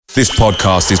This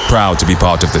podcast is proud to be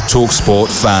part of the TalkSport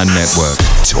Fan Network.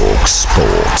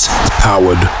 TalkSport.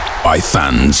 Powered by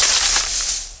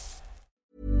fans.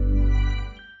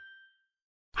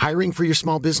 Hiring for your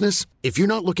small business? If you're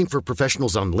not looking for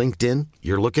professionals on LinkedIn,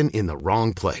 you're looking in the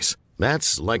wrong place.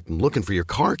 That's like looking for your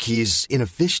car keys in a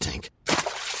fish tank.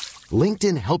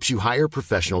 LinkedIn helps you hire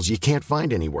professionals you can't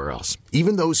find anywhere else,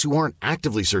 even those who aren't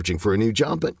actively searching for a new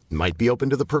job but might be open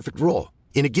to the perfect role.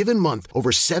 In a given month,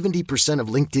 over 70% of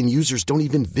LinkedIn users don't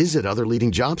even visit other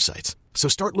leading job sites. So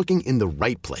start looking in the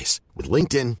right place. With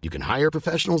LinkedIn, you can hire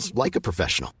professionals like a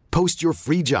professional. Post your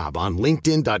free job on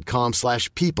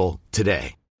linkedin.com/people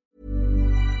today.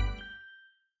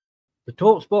 The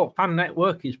TalkSport Fan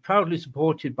Network is proudly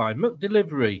supported by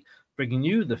McDelivery, bringing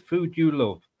you the food you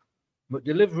love.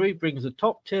 McDelivery brings a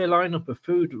top-tier lineup of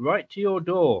food right to your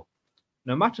door.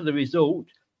 No matter the result,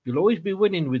 you'll always be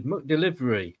winning with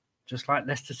McDelivery. Just like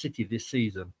Leicester City this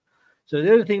season. So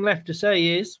the only thing left to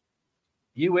say is,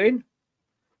 you win.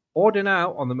 Order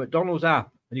now on the McDonald's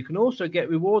app, and you can also get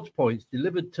rewards points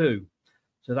delivered too.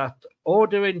 So that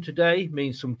ordering today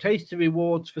means some tasty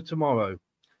rewards for tomorrow.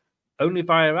 Only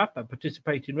via app at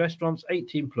participating restaurants,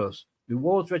 18+.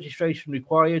 Rewards registration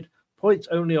required. Points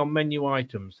only on menu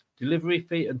items. Delivery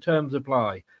fee and terms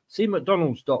apply. See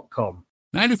mcdonalds.com.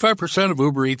 95% of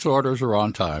Uber Eats orders are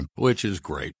on time, which is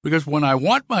great. Because when I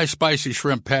want my spicy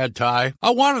shrimp pad thai, I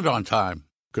want it on time.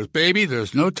 Because, baby,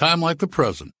 there's no time like the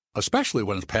present, especially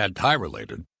when it's pad thai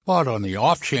related. But on the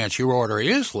off chance your order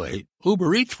is late,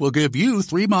 Uber Eats will give you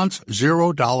 3 months,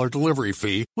 $0 delivery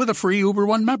fee with a free Uber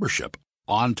One membership.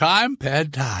 On time,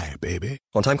 pad thai, baby.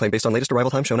 On time claim based on latest arrival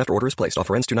time shown after order is placed.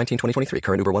 Offer ends 2/19/2023.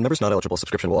 Current Uber One members not eligible.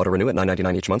 Subscription will auto-renew at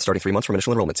 $9.99 each month, starting 3 months from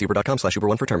initial enrollment. See Uber.com/Uber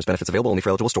One for terms. Benefits available only for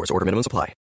eligible stores. Order minimums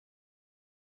apply.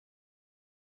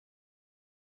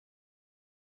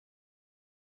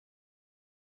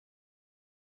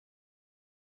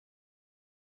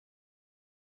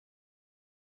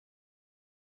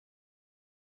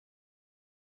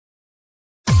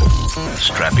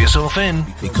 Strap yourself in,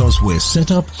 because we're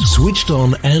set up, switched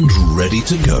on, and ready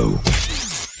to go.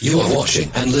 You are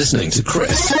watching and listening to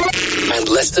Chris and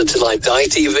Leicester Till I Die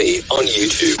TV on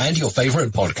YouTube and your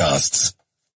favourite podcasts.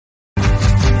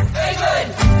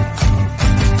 England!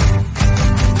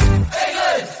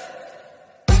 England!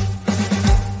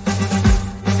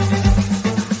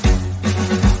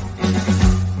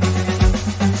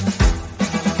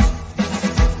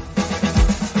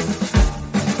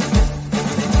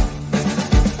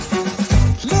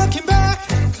 Looking back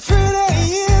through the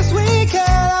years, we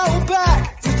can't hold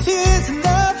back the tears and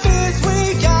the fears.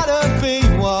 We gotta be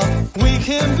what we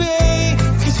can be,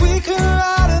 'cause we can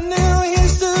write a new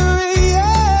history,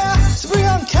 yeah. So we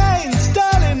on Kane,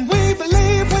 Sterling, we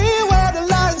believe we wear the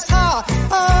lion's heart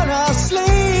on our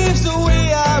sleeves. So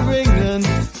we are England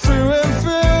through and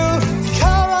through.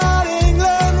 Come on,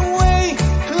 England, we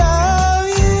love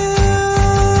you.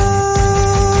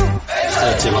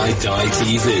 Till I Die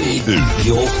TV,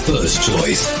 your first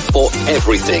choice for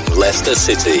everything Leicester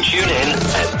City. Tune in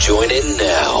and join in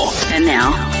now. And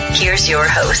now, here's your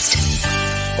host.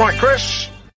 Right, Chris.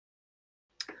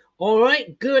 All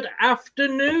right, good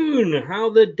afternoon. How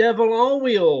the devil are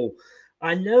we all?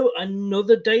 I know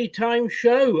another daytime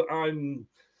show. I don't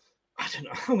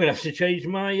know. I'm going to have to change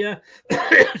my,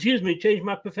 change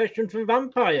my profession from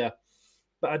vampire.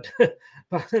 But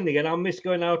then again, I'll miss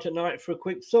going out at night for a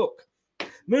quick suck.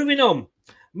 Moving on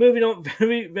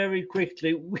very, very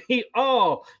quickly. We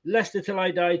are Leicester Till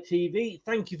I Die TV.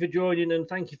 Thank you for joining and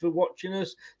thank you for watching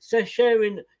us. So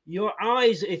sharing your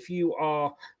eyes if you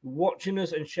are watching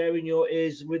us and sharing your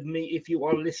ears with me if you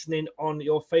are listening on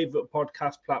your favourite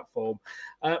podcast platform.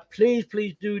 Please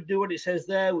do what it says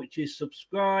there, which is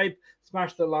subscribe,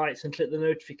 smash the likes and click the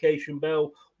notification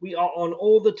bell. We are on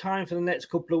all the time for the next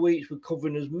couple of weeks. We're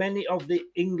covering as many of the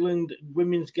England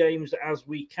women's games as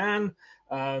we can.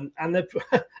 And they're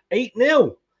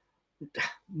 8-0.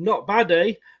 Not bad,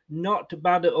 eh? Not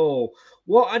bad at all.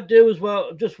 What I do as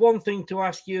well, just one thing to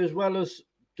ask you, as well as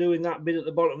doing that bit at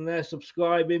the bottom there,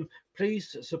 subscribing,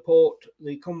 please support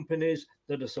the companies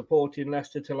that are supporting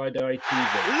Leicester Till I Die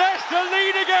TV. Leicester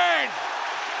lead again!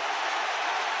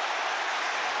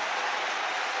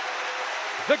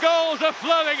 The goals are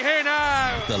flowing here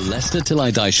now. The Leicester Till I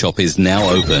Die shop is now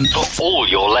open. For all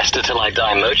your Leicester Till I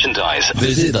Die merchandise,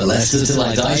 visit the Leicester Till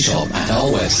I Die shop at our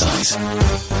website.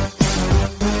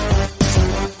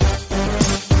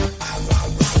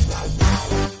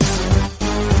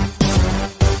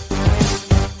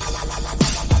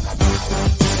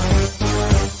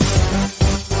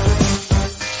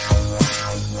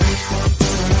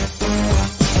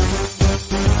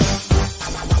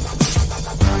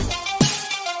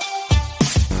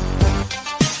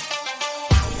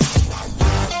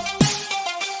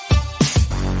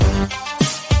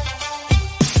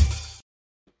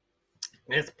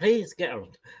 please get on.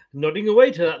 Nodding away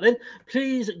to that then.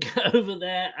 Please get over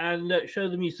there and show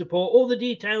them your support. All the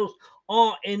details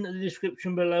are in the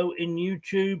description below in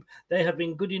YouTube. They have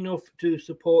been good enough to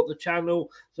support the channel.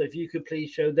 So if you could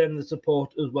please show them the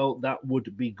support as well, that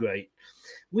would be great.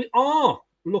 We are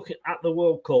looking at the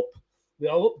World Cup. We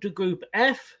are up to Group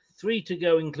F, 3 to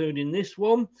go, including this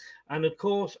one. And of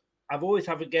course, I've always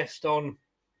have a guest on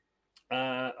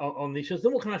this show. So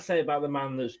what can I say about the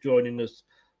man that's joining us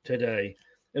today?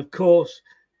 Of course,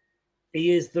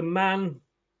 he is the man,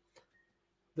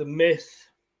 the myth,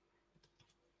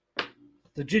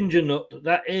 the ginger nut.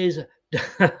 That is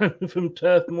Dan from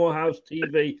Turf Moorhouse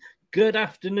TV. Good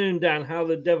afternoon, Dan. How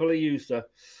the devil are you, sir?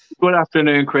 Good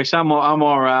afternoon, Chris. I'm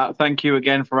all right. Thank you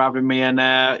again for having me. And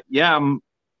I'm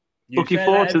looking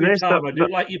forward to this. I do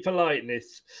like your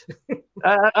politeness.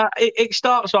 It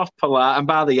starts off polite, and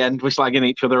by the end, we're slagging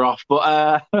each other off.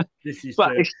 But this is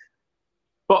true.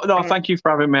 But no, thank you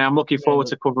for having me. I'm looking forward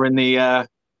to covering the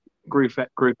Group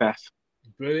F.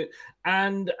 Brilliant.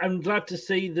 And I'm glad to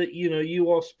see that, you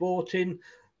are sporting,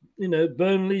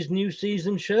 Burnley's new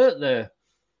season shirt there.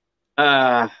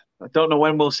 I don't know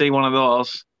when we'll see one of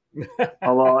those.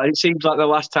 Although it seems like the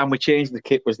last time we changed the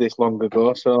kit was this long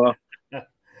ago. So,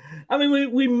 I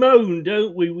mean, we moan,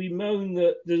 don't we? We moan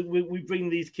that we bring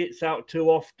these kits out too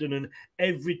often, and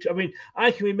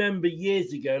I can remember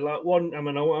years ago,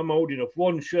 I'm old enough.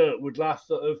 One shirt would last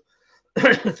sort of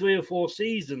 3 or 4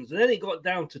 seasons, and then it got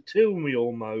down to 2, and we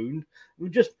all moaned.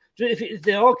 If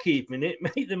they are keeping it,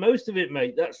 make the most of it,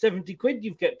 mate. That's 70 quid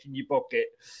you've kept in your pocket.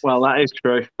 Well, that is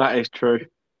true. That is true.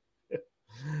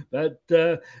 But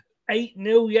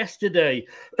 8-0 yesterday,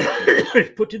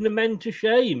 putting the men to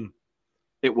shame.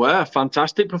 It were a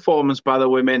fantastic performance by the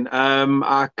women.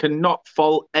 I cannot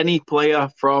fault any player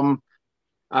from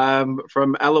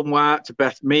Ellen White to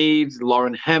Beth Mead,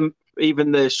 Lauren Hemp,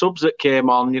 even the subs that came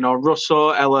on. Russo,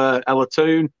 Ella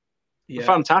Toon,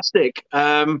 fantastic.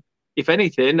 If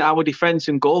anything, our defence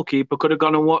and goalkeeper could have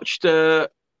gone and watched, gone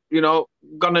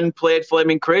and played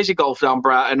flaming crazy golf down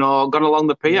Brighton or gone along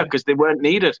the pier because they weren't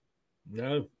needed.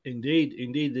 No, indeed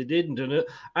they didn't.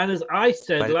 And as I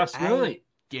said last night,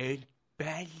 don't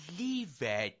believe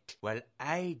it. Well,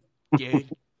 I don't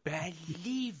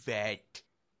believe it.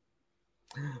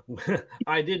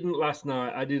 I didn't last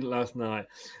night.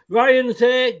 Ryan's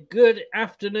here. Good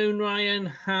afternoon, Ryan.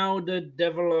 How the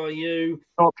devil are you?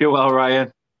 Hope you're well, Ryan.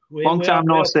 Long time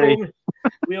no see.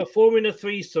 We are forming a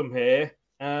threesome here,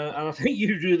 and I think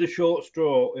you drew the short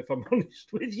straw, if I'm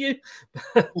honest with you.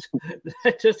 But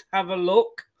let us have a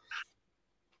look.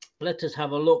 Let us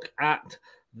have a look at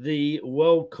the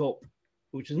World Cup,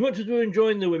 which, as much as we're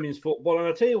enjoying the women's football, and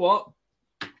I tell you what,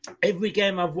 every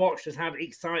game I've watched has had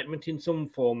excitement in some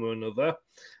form or another.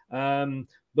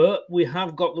 But we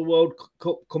have got the World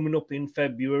Cup coming up in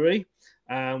February.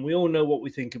 And we all know what we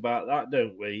think about that,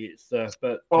 don't we?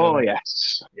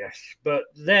 Yes. Yes. But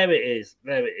there it is.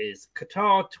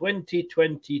 Qatar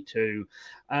 2022.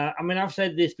 I've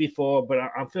said this before, but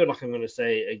I feel like I'm going to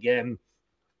say it again.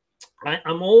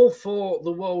 I'm all for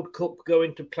the World Cup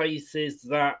going to places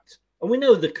that, and we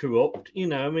know they're corrupt,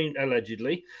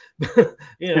 allegedly.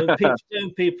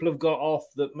 People have got off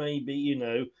that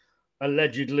maybe,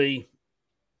 allegedly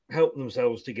help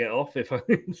themselves to get off, if I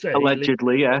can say.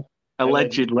 Allegedly, yeah.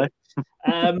 Allegedly.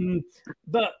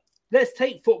 But let's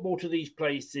take football to these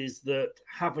places that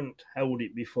haven't held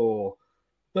it before.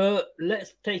 But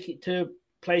let's take it to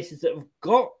places that have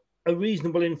got a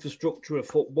reasonable infrastructure of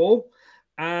football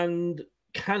and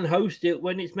can host it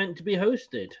when it's meant to be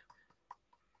hosted.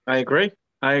 I agree.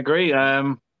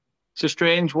 It's a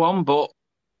strange one, but,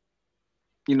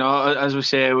 as we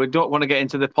say, we don't want to get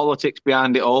into the politics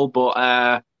behind it all,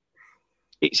 but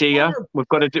it's here. We've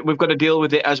got to deal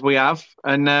with it as we have,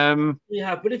 and But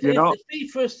if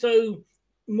FIFA are so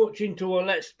much into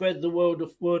let's spread the word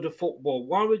of football,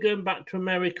 why are we going back to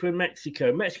America and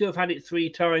Mexico? Mexico have had it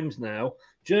 3 times now.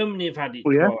 Germany have had it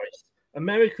twice.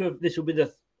 America, this will be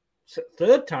the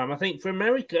 3rd time, I think, for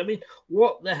America. I mean,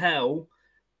 what the hell?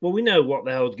 Well, we know what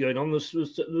the hell's going on.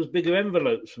 There's bigger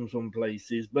envelopes from some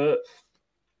places, but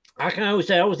I can always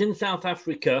say I was in South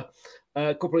Africa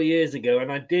a couple of years ago,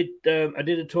 and I did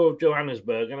a tour of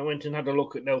Johannesburg, and I went and had a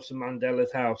look at Nelson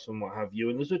Mandela's house and what have you.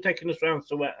 And as they were taking us around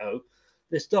Soweto,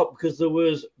 they stopped because there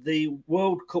was the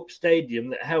World Cup Stadium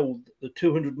that held the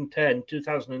 2010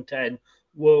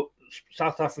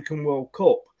 South African World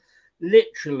Cup.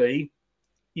 Literally,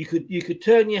 you could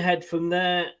turn your head from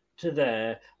there to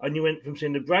there, and you went from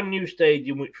seeing a brand new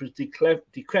stadium, which was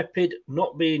decrepit,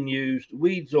 not being used,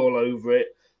 weeds all over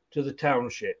it, to the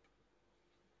township.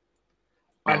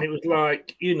 And it was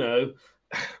like,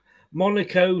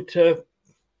 Monaco to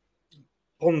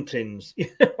Pontins, you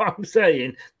know what I'm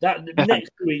saying? That next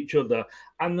to each other.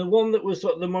 And the one that was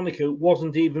sort of the moniker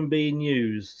wasn't even being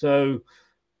used. So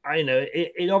I know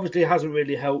it obviously hasn't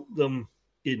really helped them,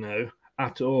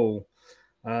 at all.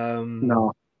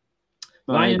 No.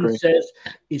 Ryan says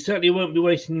he certainly won't be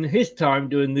wasting his time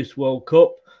doing this World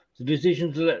Cup. The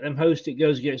decision to let them host it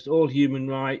goes against all human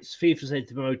rights. FIFA said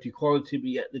to promote equality, but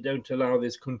yet they don't allow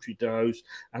this country to host.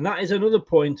 And that is another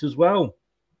point as well.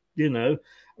 I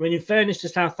mean, in fairness to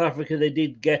South Africa, they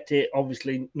did get it,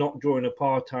 obviously not during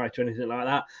apartheid or anything like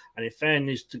that. And in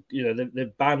fairness to,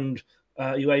 they've banned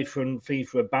UEFA and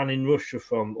FIFA are banning Russia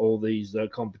from all these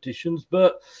competitions.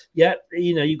 But yeah,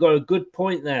 you've got a good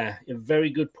point there. A very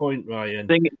good point, Ryan.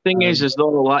 Thing is, as though,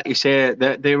 like you say,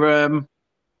 they're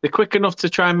quick enough to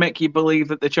try and make you believe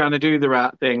that they're trying to do the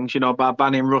right things, by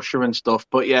banning Russia and stuff.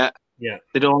 But yeah,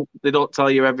 they don't tell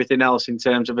you everything else in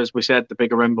terms of, as we said, the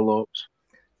bigger envelopes.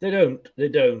 They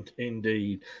don't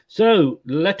indeed. So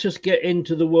let us get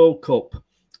into the World Cup.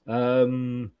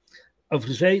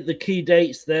 Obviously, the key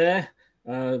dates there,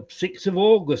 6th of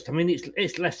August. I mean,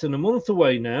 it's less than a month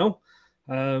away now.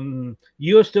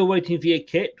 You're still waiting for your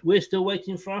kit. We're still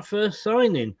waiting for our first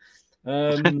signing.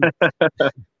 Final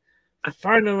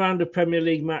round of Premier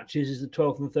League matches is the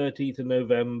 12th and 13th of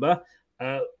November.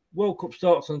 World Cup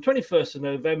starts on the 21st of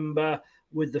November,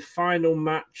 with the final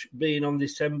match being on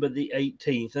December the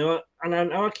 18th. Now,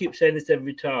 and I keep saying this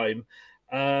every time,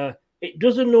 it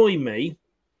does annoy me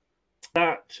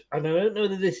that, and I don't know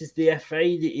that this is the FA,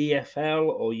 the EFL,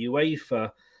 or UEFA,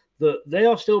 that they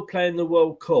are still playing the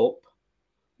World Cup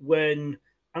when,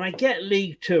 and I get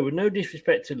League Two, and no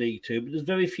disrespect to League Two, but there's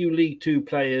very few League Two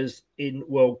players in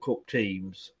World Cup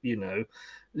teams,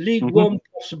 League One,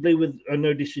 possibly with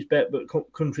no disrespect, but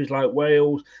countries like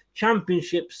Wales,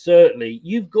 Championship, certainly.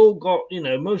 You've all got,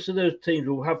 most of those teams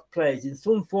will have players in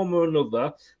some form or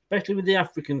another, especially with the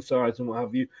African sides and what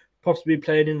have you, possibly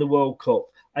playing in the World Cup.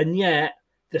 And yet,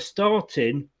 they're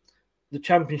starting the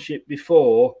Championship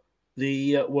before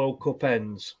the World Cup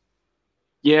ends.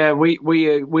 Yeah,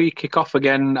 we kick off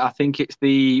again. I think it's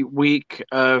the week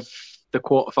of the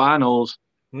quarterfinals.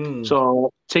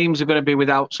 So teams are going to be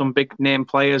without some big name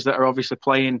players that are obviously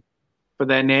playing for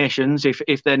their nations,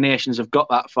 if their nations have got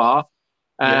that far.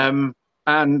 And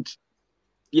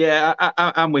yeah,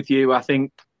 I'm with you. I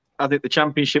think the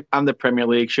Championship and the Premier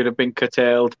League should have been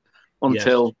curtailed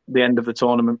until the end of the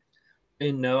tournament.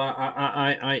 No,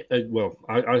 I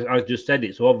just said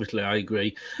it, so obviously I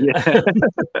agree. Yeah.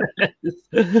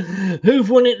 Who've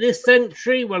won it this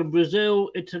century? Well, Brazil,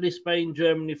 Italy, Spain,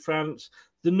 Germany, France.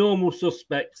 The normal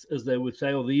suspects, as they would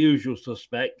say, or the usual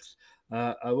suspects,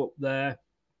 are up there.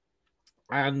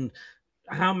 And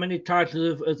how many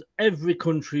titles has every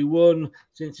country won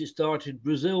since it started?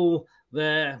 Brazil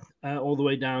there, all the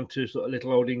way down to sort of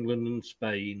little old England and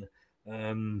Spain.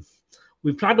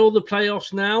 We've had all the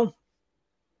playoffs now,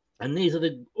 and these are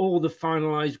all the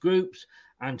finalised groups.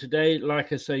 And today,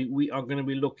 like I say, we are going to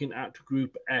be looking at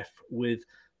Group F with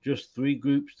just 3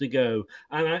 groups to go.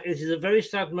 And it is a very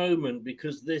sad moment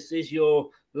because this is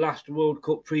your last World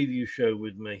Cup preview show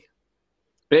with me.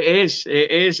 It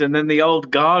is. And then the old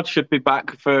guard should be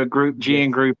back for Group G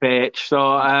and Group H.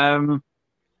 So,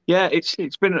 yeah, it's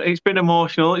been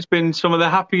emotional. It's been some of the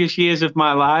happiest years of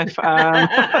my life. And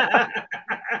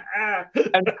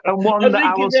one that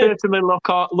I will certainly look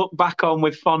back on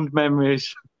with fond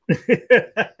memories.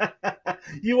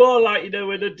 You are like,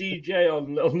 when a DJ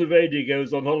on the radio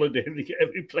goes on holiday and they get a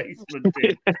replacement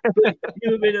in. But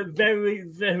you've been a very,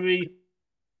 very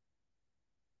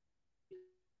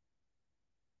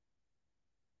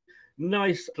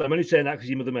nice. I'm only saying that because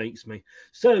your mother makes me.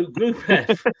 So, Group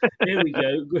F, here we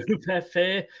go. Group F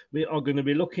here, we are going to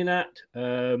be looking at.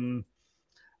 And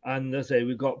as I say,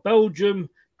 we've got Belgium,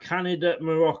 Canada,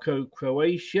 Morocco,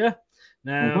 Croatia.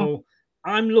 Now,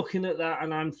 I'm looking at that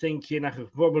and I'm thinking I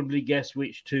could probably guess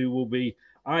which 2 will be,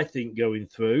 I think, going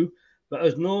through. But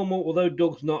as normal, although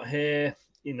Doug's not here,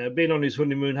 being on his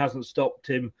honeymoon hasn't stopped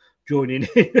him joining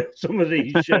in some of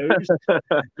these shows.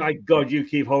 My God, you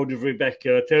keep hold of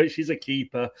Rebecca. I tell you, she's a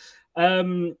keeper.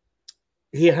 He's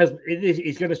going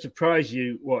to surprise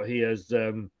you what he has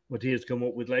come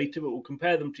up with later, but we'll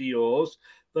compare them to yours.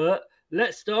 But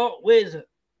let's start with,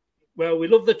 well, we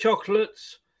love the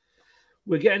chocolates.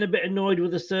 We're getting a bit annoyed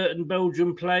with a certain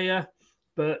Belgian player,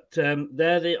 but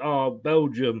there they are,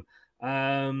 Belgium.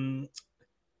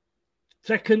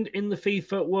 Second in the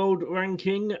FIFA World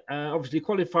Ranking, obviously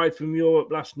qualified from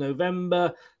Europe last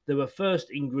November. They were first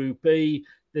in Group E.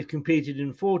 They've competed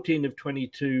in 14 of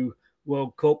 22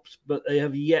 World Cups, but they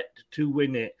have yet to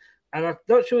win it. And I'm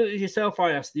not sure it was yourself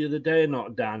I asked the other day or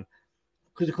not, Dan.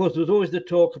 because of course there was always the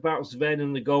talk about Sven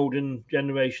and the golden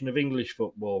generation of English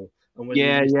football. And we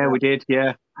did.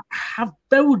 Yeah, have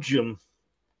Belgium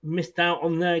missed out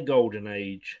on their golden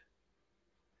age?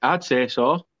 I'd say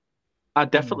so.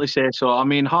 I'd definitely say so. I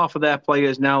mean, half of their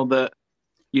players now that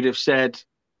you'd have said,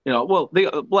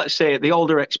 let's say the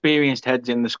older experienced heads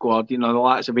in the squad, the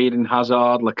likes of Eden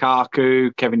Hazard,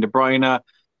 Lukaku, Kevin De Bruyne.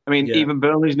 I mean, even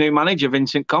Burnley's new manager,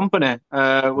 Vincent Kompany,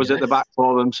 was at the back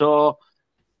for them. So,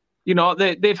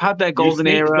 they've had their golden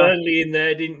era. You Burnley in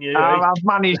there, didn't you? I've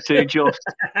managed to just.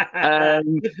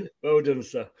 Well done,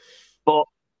 sir. But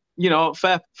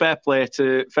fair play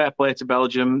to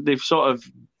Belgium. They've sort of.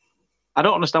 I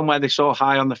don't understand why they're so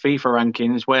high on the FIFA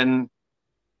rankings when,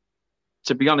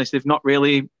 to be honest, they've not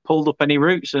really pulled up any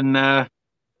roots and done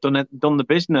the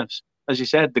business. As you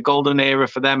said, the golden era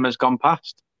for them has gone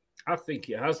past. I think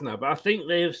it has now, but I think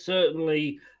they have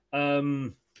certainly. How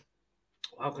can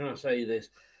I say this?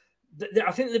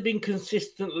 I think they've been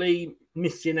consistently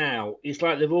missing out. It's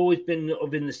like they've always been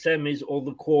in the semis or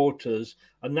the quarters,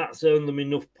 and that's earned them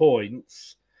enough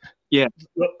points. Yeah,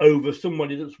 over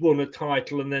somebody that's won a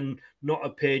title and then not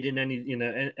appeared in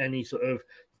any sort of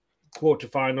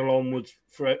quarterfinal onwards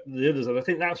for the others, and I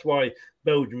think that's why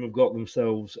Belgium have got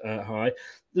themselves high.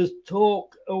 There's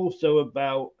talk also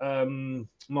about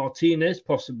Martinez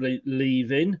possibly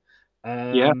leaving.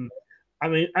 I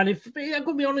mean, and if I'm going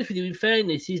to be honest with you, in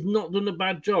fairness, he's not done a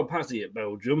bad job, has he, at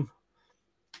Belgium?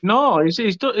 No,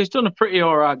 he's done a pretty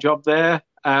all right job there.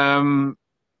 I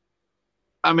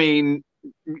mean,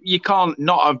 you can't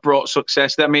not have brought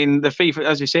success. I mean, the FIFA,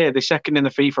 as you say, the second in the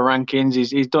FIFA rankings.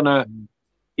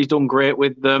 He's done great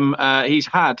with them. He's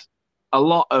had a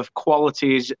lot of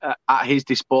qualities at his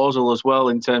disposal as well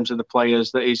in terms of the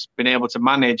players that he's been able to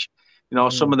manage.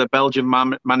 Some of the Belgian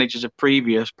managers of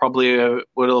previous probably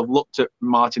would have looked at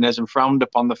Martinez and frowned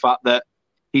upon the fact that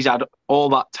he's had all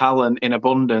that talent in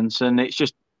abundance, and it's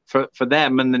just for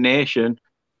them and the nation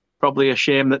probably a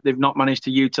shame that they've not managed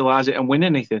to utilise it and win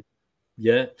anything.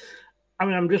 Yeah. I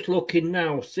mean, I'm just looking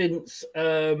now since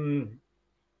 13th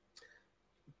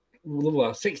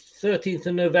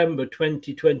of November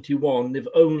 2021, they've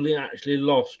only actually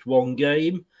lost one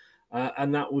game,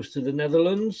 and that was to the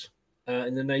Netherlands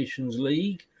in the Nations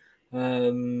League.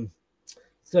 So,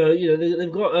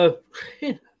 they've got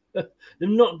they've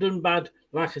not done bad,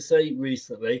 like I say,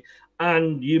 recently.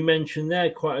 And you mentioned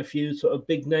there quite a few sort of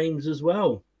big names as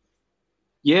well.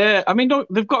 Yeah, I mean,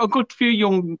 they've got a good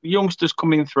few youngsters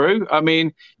coming through. I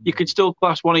mean, you could still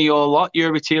class one of your lot,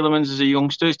 Yuri Tielemans, as a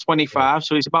youngster. He's 25,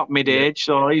 so he's about mid-age.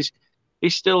 So he's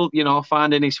still,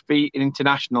 finding his feet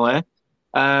internationally.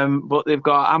 But they've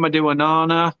got Amadou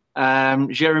Onana,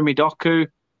 Jeremy Doku,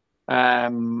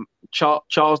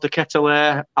 Charles de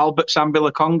Ketelaere, Albert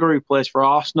Sambila-Conga, who plays for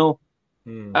Arsenal.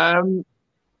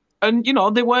 And,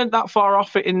 they weren't that far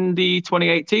off it in the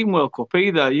 2018 World Cup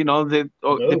either. They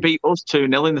beat us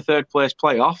 2-0 in the third place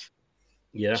playoff.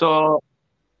 Yeah. So,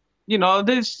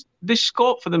 there's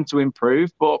scope for them to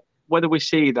improve, but whether we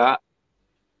see that,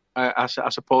 I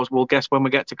suppose we'll guess when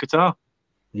we get to Qatar.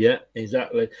 Yeah,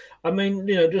 exactly. I mean,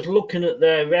 just looking at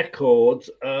their records,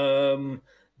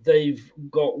 they've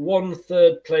got 1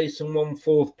 third place and 1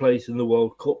 fourth place in the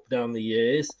World Cup down the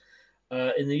years.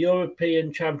 In the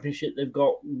European Championship, they've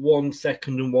got 1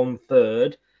 second and 1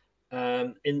 third.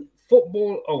 In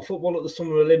football at the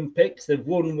Summer Olympics, they've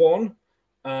won 1,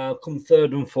 come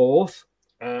third and fourth.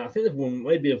 I think they've won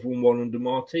 1 under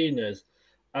Martinez.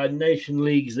 Nation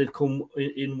leagues, they've come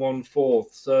in 1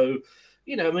 fourth. So,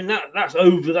 I mean, that's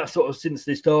over that sort of since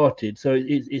they started. So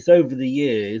it's over the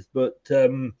years. But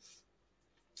do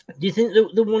you think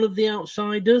they're one of the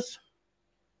outsiders?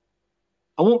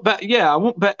 I won't bet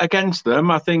against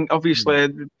them. I think obviously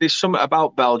there's something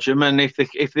about Belgium, and if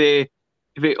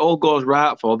it all goes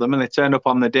right for them and they turn up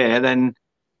on the day, then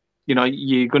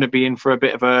you're going to be in for a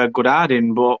bit of a good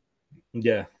hiding. But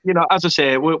yeah, as I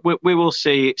say, we will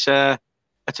see. It's to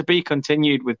be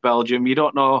continued with Belgium. You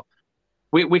don't know.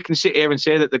 We can sit here and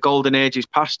say that the golden age is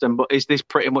past them, but is this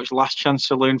pretty much last chance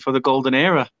saloon for the golden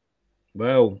era?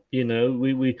 Well, I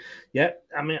mean,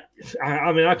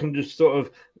 I can just sort of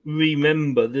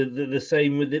remember the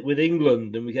same with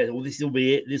England, and we get, well, this will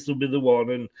be it, this will be the one,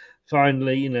 and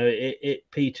finally, it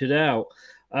petered out.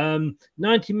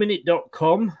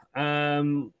 90minute.com,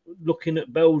 looking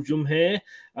at Belgium here,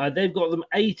 they've got them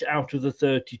 8 out of the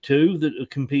 32 that are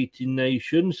competing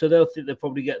nations, so they'll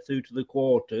probably get through to the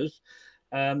quarters.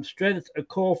 Strength, a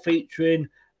core featuring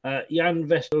Jan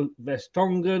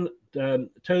Vertonghen,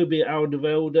 Toby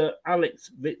Alderweireld,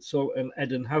 Alex Witsel, and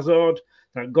Eden Hazard.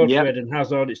 Thank God for Eden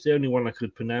Hazard. It's the only one I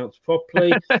could pronounce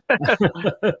properly.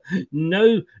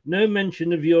 No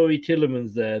mention of Yuri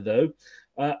Tillemans there, though.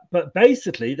 But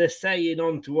basically, they're saying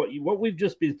on to what we've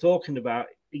just been talking about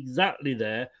exactly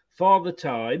there. Father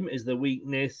Time is the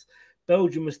weakness.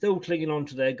 Belgium are still clinging on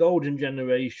to their golden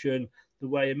generation, the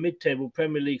way a mid-table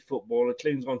Premier League footballer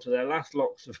clings on to their last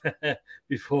locks of hair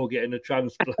before getting a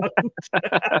transplant.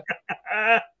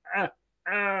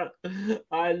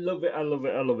 I love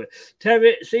it.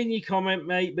 Terry, seen your comment,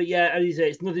 mate, but yeah, as you say,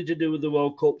 it's nothing to do with the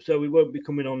World Cup, so we won't be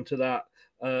coming on to that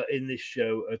in this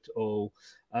show at all.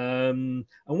 And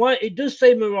why it does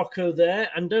say Morocco there,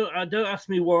 and don't ask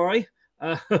me why.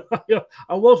 I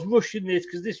was rushing this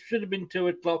because this should have been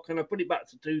 2:00, and I put it back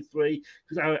to 2-3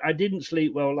 because I didn't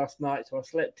sleep well last night, so I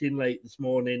slept in late this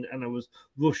morning, and I was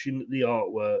rushing the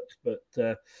artwork. But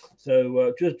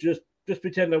just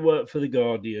pretend I work for the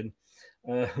Guardian.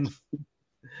 And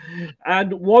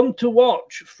one to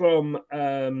watch from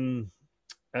the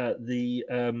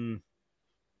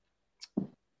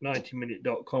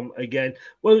 90minute.com again.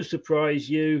 Won't surprise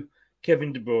you,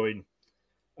 Kevin De Bruyne.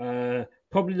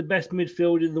 Probably the best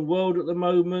midfielder in the world at the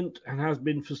moment and has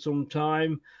been for some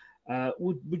time.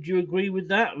 Would you agree with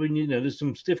that? I mean, there's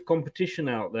some stiff competition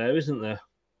out there, isn't there?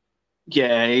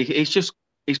 Yeah, his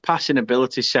passing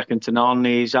ability is second to none.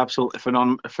 He's absolutely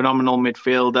phenomenal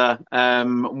midfielder,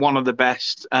 one of the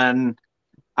best. And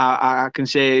I can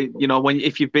say,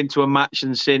 if you've been to a match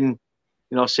and seen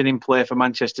him play for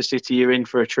Manchester City, you're in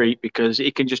for a treat because he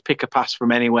can just pick a pass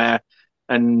from anywhere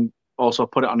and also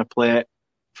put it on a plate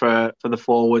for the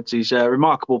forwards. He's a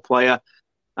remarkable player,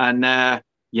 and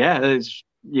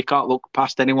you can't look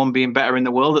past anyone being better in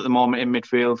the world at the moment in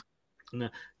midfield. No.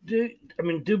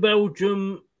 Do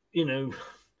Belgium,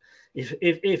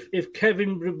 if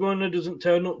Kevin De Bruyne doesn't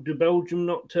turn up, do Belgium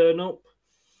not turn up?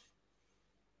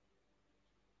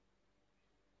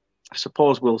 I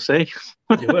suppose we'll see.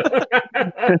 Sorry,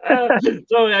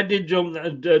 I did drop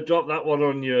that one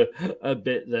on you a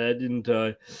bit there, didn't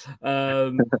I?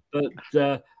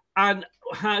 And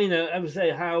how I would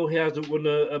say how he hasn't won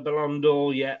a Ballon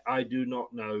d'Or yet, I do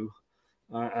not know.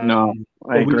 No,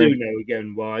 I agree. We do know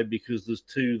again why, because there's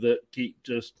two that keep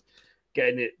just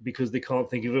getting it because they can't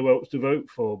think of who else to vote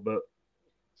for. But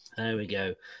there we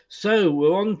go. So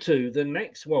we're on to the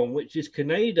next one, which is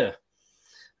Canada.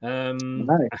 And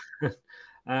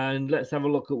let's have a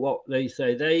look at what they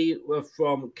say. They were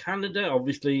from Canada,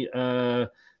 obviously,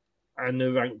 and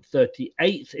they're ranked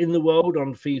 38th in the world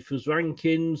on FIFA's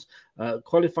rankings.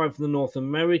 Qualified for the North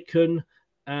American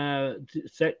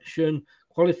section.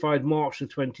 Qualified March the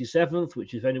 27th,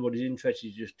 which, if anybody's interested,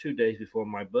 is just 2 days before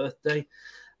my birthday.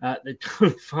 They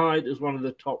qualified as one of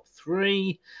the top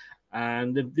three,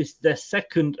 and this their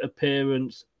second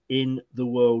appearance in the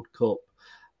World Cup.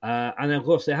 And of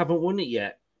course, they haven't won it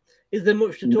yet. Is there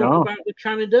much to talk about with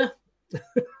Canada?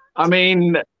 I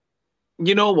mean,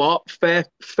 you know what? Fair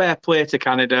play to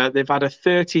Canada. They've had a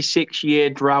 36-year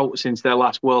drought since their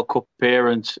last World Cup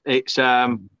appearance. It's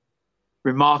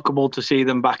remarkable to see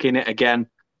them back in it again.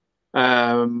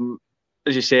 As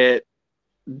you say,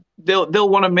 they'll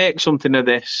want to make something of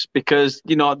this because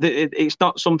it's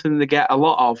not something they get a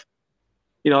lot of.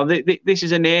 This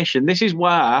is a nation. This is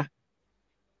where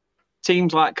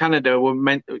teams like Canada were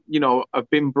meant, have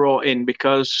been brought in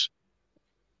because,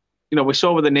 we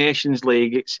saw with the Nations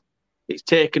League, it's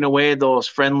taken away those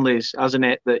friendlies, hasn't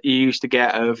it, that you used to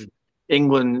get of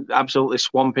England absolutely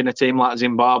swamping a team like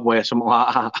Zimbabwe or something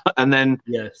like that. And then,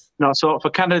 so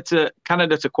for Canada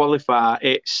to qualify,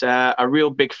 it's a real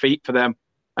big feat for them.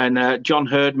 And John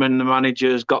Herdman, the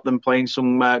manager's got them playing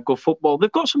some good football.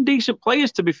 They've got some decent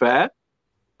players, to be fair.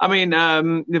 I mean,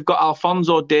 they've got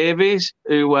Alphonso Davies,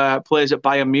 who plays at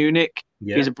Bayern Munich.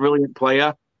 Yeah. He's a brilliant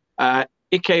player. Ike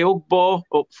Ugbo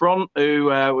up front, who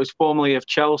was formerly of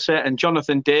Chelsea, and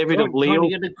Jonathan David of Lille.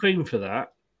 Can't get a cream for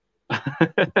that.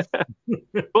 But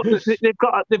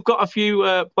they've got a few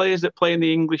players that play in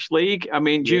the English league. I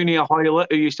mean, Junior Hoilett,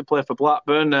 who used to play for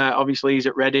Blackburn, obviously he's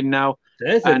at Reading now.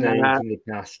 There's a name from the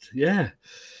past, yeah.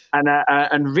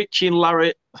 And Richie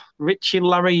Larrier.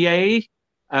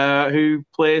 Who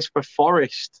plays for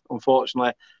Forest,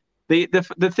 unfortunately.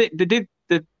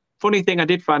 The funny thing I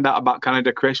did find out about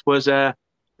Canada, Chris, was they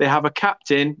have a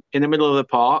captain in the middle of the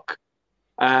park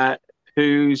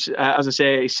who's, as I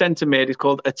say, he's centre-mid. He's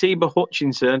called Atiba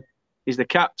Hutchinson. He's the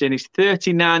captain. He's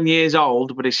 39 years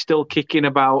old, but he's still kicking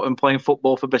about and playing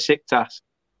football for Besiktas.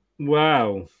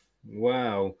 Wow.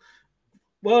 Well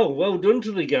done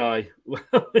to the guy.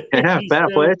 Yeah, fair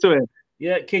play to him.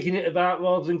 Yeah, kicking it about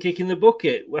rather than kicking the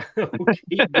bucket. Well,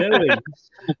 keep going.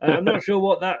 I'm not sure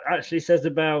what that actually says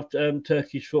about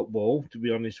Turkish football, to be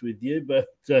honest with you, but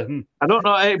I don't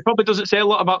know. It probably doesn't say a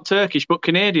lot about Turkish, but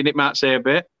Canadian it might say a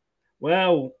bit.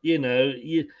 Well,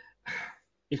 it's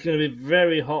going to be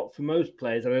very hot for most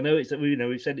players, and I know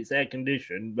we've said it's air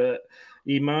conditioned, but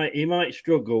he might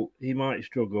struggle. He might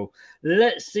struggle.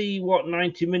 Let's see what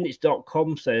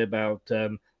 90minutes.com say about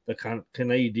the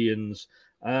Canadians.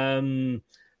 23.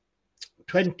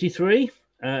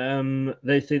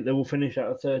 They think they will finish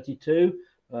out of 32.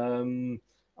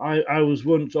 I was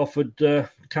once offered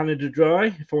Canada Dry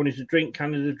if I wanted to drink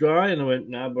Canada Dry, and I went,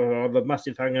 no, but I'll have a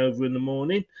massive hangover in the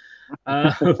morning.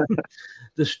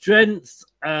 The strengths,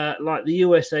 like the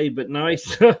USA, but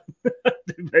nice. They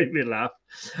made me laugh.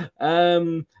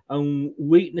 And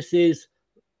weaknesses,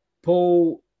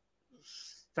 Paul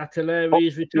Stalteri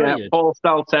is retired. Yeah, Paul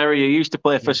Stalteri used to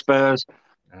play for Spurs.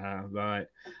 Right.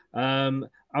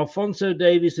 Alphonso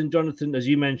Davies and Jonathan, as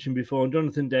you mentioned before,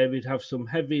 Jonathan David have some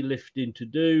heavy lifting to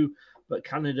do, but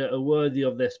Canada are worthy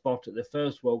of their spot at the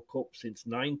first World Cup since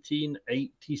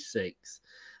 1986.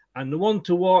 And the one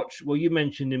to watch, well, you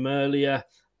mentioned him earlier,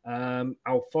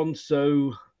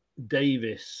 Alphonso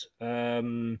Davies.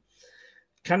 Canada's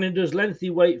lengthy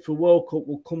wait for World Cup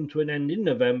will come to an end in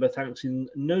November, thanks in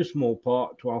no small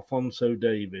part to Alphonso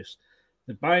Davies.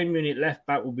 The Bayern Munich left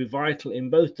back will be vital in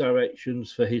both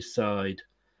directions for his side.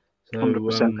 So,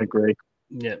 100% agree.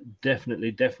 Yeah,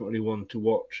 definitely one to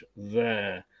watch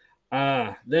there.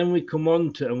 Then we come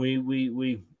on to, and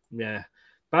we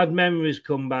bad memories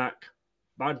come back.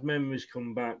 Bad memories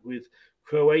come back with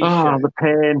Croatia. Oh, the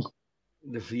pain.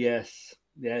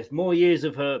 Yes, more years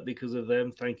of hurt because of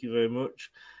them. Thank you very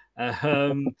much.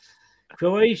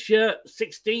 Croatia,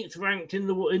 16th ranked in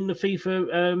the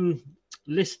FIFA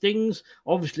listings.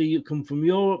 Obviously, you come from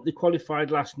Europe. They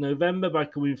qualified last November by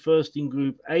coming first in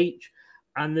Group H,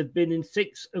 and they've been in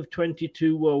 6 of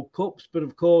 22 World Cups. But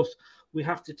of course, we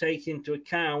have to take into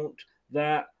account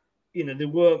that they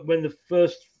weren't, when the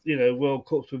first World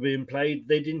Cups were being played,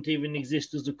 they didn't even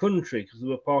exist as a country because they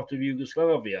were part of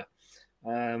Yugoslavia.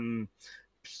 But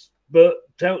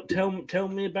tell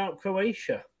me about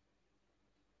Croatia.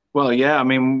 Well, yeah, I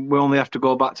mean, we only have to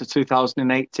go back to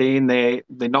 2018. They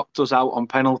knocked us out on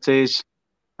penalties.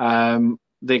 They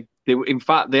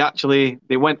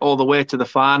went all the way to the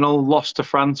final, lost to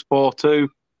France 4-2.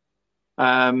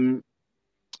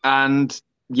 And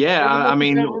yeah, I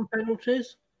mean, on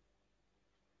penalties.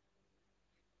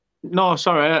 No,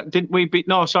 sorry, didn't we beat?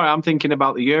 No, sorry, I'm thinking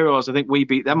about the Euros. I think we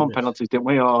beat them on penalties, didn't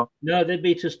we? Or no, they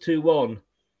beat us 2-1.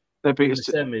 They beat us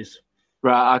in the semis.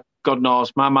 Right, God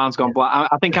knows, my mind's gone blank.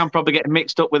 I think I'm probably getting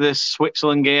mixed up with this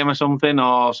Switzerland game or something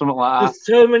like that. There's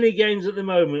so many games at the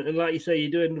moment, and like you say, you're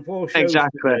doing the 4 shows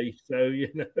today, so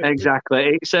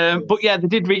Exactly. It's but yeah, they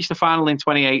did reach the final in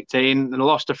 2018 and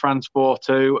lost to France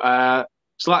 4-2.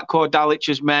 Zlatko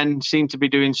Dalic's men seem to be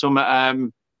doing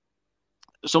something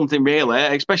really,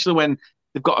 especially when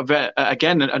they've got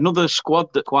another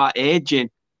squad that's quite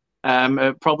aging.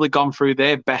 Probably gone through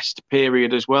their best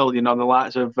period as well. The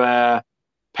likes of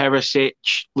Perisic,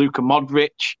 Luka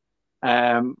Modric,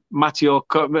 Matteo,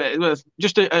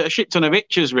 just a shit ton of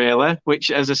itches really. Which,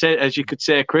 as you could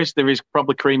say, Chris, there is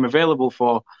probably cream available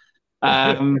for.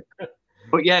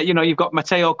 But yeah, you've got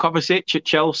Mateo Kovacic at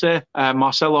Chelsea,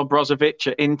 Marcelo Brozovic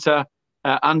at Inter,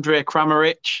 Andrej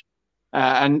Kramaric.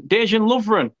 And Dejan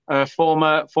Lovren, a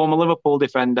former Liverpool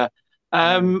defender.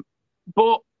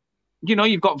 But,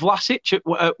 you've got Vlasic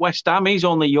at West Ham. He's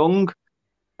only young.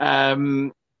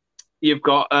 You've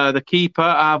got the keeper,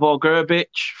 Arvo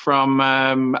Grbić, from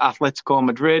Atletico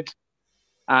Madrid.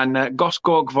 And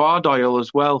Gosko Gvardoyle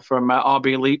as well from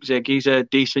RB Leipzig. He's a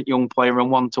decent young player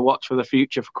and one to watch for the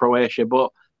future for Croatia.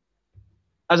 But,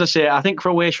 as I say, I think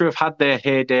Croatia have had their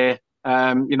heyday.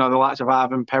 The likes of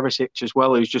Ivan Perisic as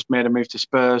well, who's just made a move to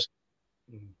Spurs.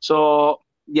 So,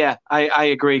 yeah, I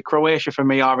agree. Croatia, for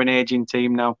me, are an aging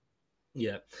team now.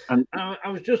 Yeah. And I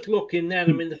was just looking then.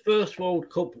 I mean, the first World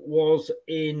Cup was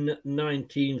in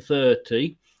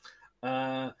 1930.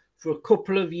 For a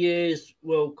couple of years,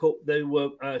 World Cup, they were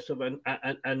sort of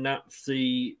a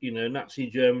Nazi, Nazi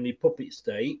Germany puppet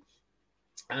state.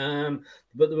 But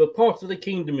they were part of the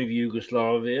Kingdom of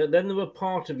Yugoslavia. Then they were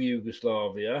part of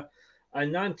Yugoslavia.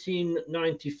 In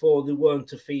 1994, they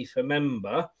weren't a FIFA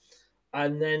member,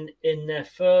 and then in their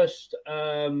first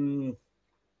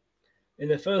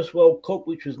World Cup,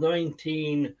 which was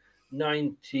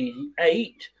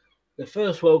 1998, the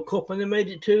first World Cup, and they made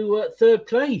it to third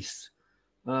place.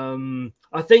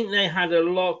 I think they had a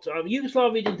lot.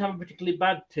 Yugoslavia didn't have a particularly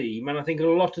bad team, and I think a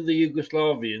lot of the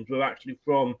Yugoslavians were actually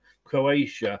from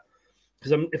Croatia.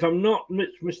 because if I'm not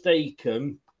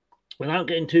mistaken, without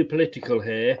getting too political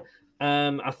here,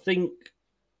 I think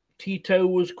Tito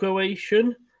was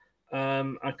Croatian.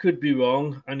 I could be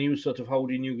wrong, and he was sort of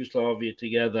holding Yugoslavia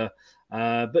together.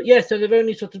 But yeah, so they've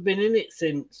only sort of been in it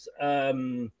since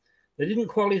they didn't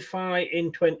qualify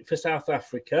for South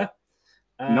Africa.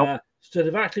 Nope. So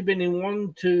they've actually been in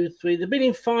 1, 2, 3. They've been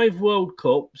in 5 World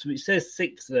Cups. It says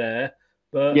 6 there.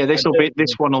 But yeah, this one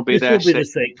will be there. This will be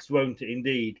the 6th, won't it?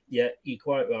 Indeed. Yeah, you're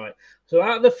quite right. So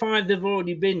out of the 5 they've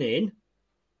already been in,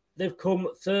 they've come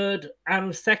 3rd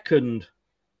and 2nd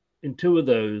in 2 of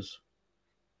those.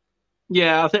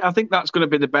 Yeah, I think that's going to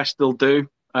be the best they'll do.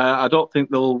 I don't think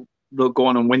they'll go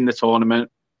on and win the tournament.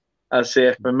 I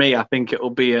say for me, I think it'll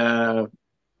be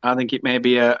I think it may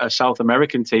be a South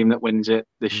American team that wins it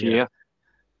this year.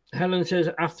 Helen says,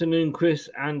 "Afternoon, Chris,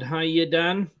 and hiya,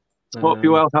 Dan." Hope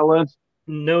you well, Helen.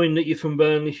 Knowing that you're from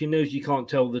Burnley, she knows you can't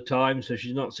tell the time, so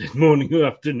she's not said morning or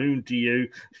afternoon to you.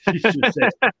 She just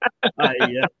said,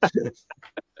 hiya.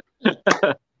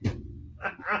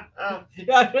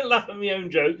 I don't laugh at my own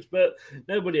jokes, but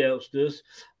nobody else does.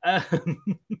 And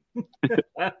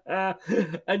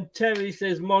Terry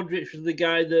says Modric was the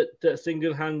guy that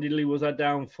single-handedly was our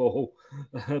downfall,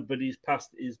 but he's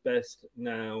past his best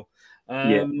now.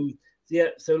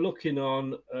 So looking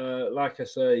on, like I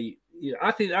say,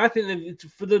 I think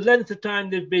for the length of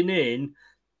time they've been in,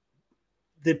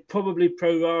 they've probably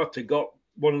pro rata got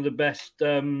one of the best.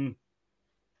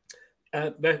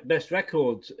 Best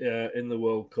records in the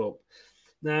World Cup.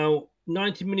 Now,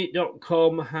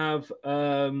 90minute.com have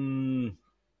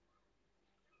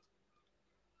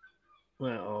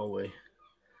where are we?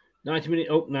 90minute.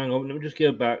 Oh, hang on. Let me just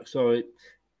go back. Sorry,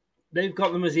 they've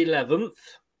got them as 11th.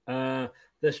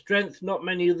 Their strength, not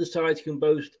many other sides can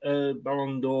boast a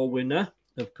Ballon d'Or winner,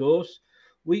 of course.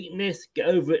 Weakness, get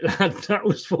over it, lads. That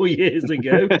was 4 years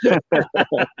ago.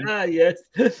 Yes.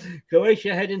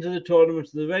 Croatia head into the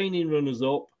tournament, the reigning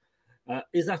runners-up.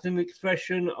 Is that an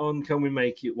expression on can we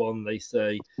make it one, they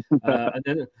say. And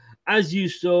then, as you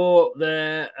saw,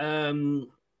 their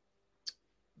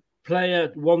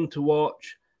player one to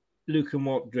watch, Luka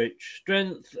Modric.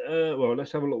 Strength,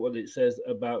 let's have a look what it says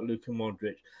about Luka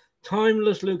Modric.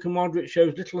 Timeless Luka Modric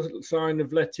shows little sign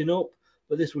of letting up,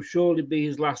 but this will surely be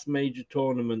his last major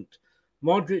tournament.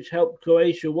 Modric helped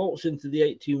Croatia waltz into the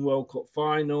 18 World Cup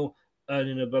final,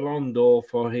 earning a Ballon d'Or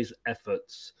for his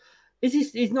efforts.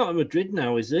 He's not at Madrid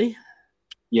now, is he?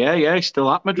 Yeah, he's still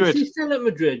at Madrid. Is he still at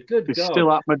Madrid? Good God. He's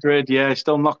still at Madrid, yeah, he's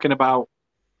still knocking about.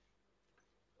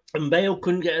 And Bale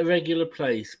couldn't get a regular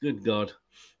place. Good God.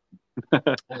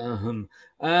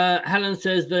 Helen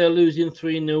says they are losing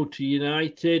 3-0 to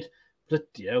United. But,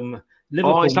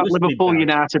 Liverpool it's that Liverpool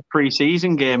United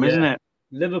pre-season game, isn't it?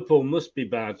 Liverpool must be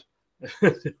bad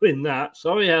doing that.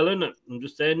 Sorry, Helen. I'm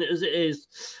just saying it as it is.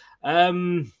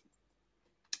 And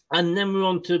then we're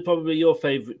on to probably your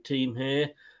favourite team here,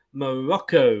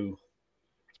 Morocco.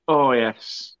 Oh,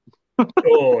 yes.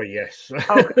 Oh, yes.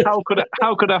 How could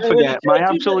I forget? My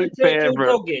absolute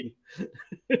favourite.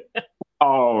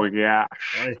 Oh, yeah.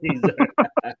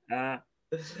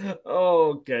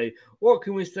 Okay. What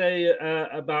can we say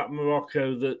about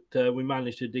Morocco that we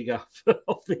managed to dig off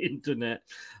the internet?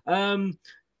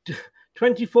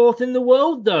 24th in the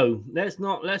world, though. Let's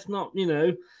not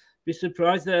be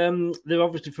surprised. They're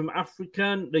obviously from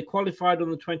Africa. They qualified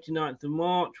on the 29th of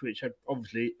March, which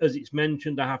obviously, as it's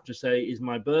mentioned, I have to say is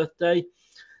my birthday.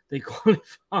 They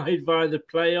qualified via the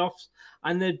playoffs,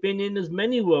 and they've been in as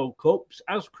many World Cups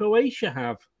as Croatia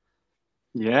have.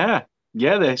 Yeah,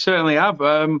 they certainly have.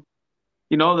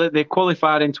 They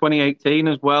qualified in 2018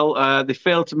 as well. They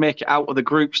failed to make it out of the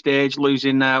group stage,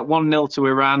 losing 1-0 to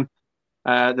Iran.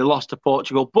 They lost to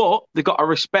Portugal, but they got a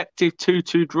respective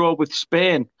 2-2 draw with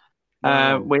Spain,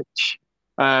 which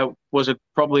was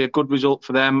probably a good result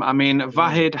for them. I mean,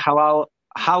 Vahid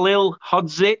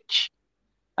Halilhodzic,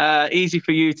 easy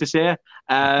for you to say.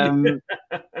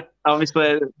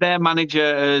 Obviously, their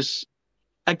manager is,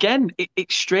 again,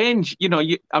 it's strange.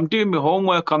 I'm doing my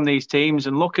homework on these teams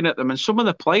and looking at them and some of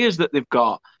the players that they've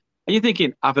got. And you're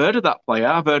thinking, I've heard of that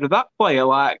player.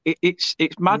 Like, it's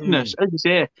madness. As you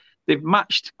say, they've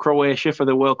matched Croatia for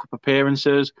the World Cup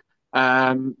appearances.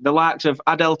 The likes of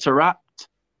Adel Taarabt,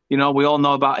 we all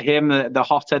know about him, the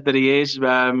hothead that he is.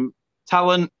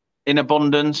 Talent in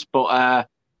abundance, but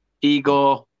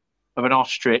ego of an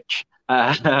ostrich.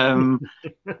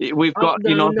 We've got,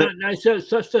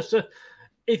 So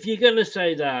if you're going to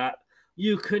say that,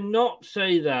 you cannot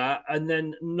say that and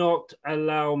then not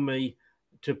allow me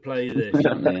to play this. I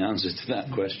don't know the answer to that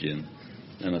question,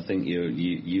 and I think you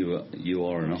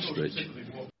are an ostrich.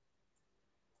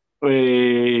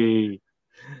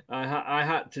 I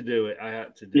had to do it.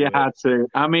 You had to.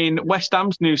 I mean, West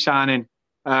Ham's new signing,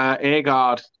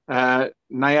 Agard,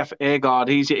 Naif Agard,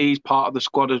 he's part of the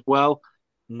squad as well.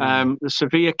 The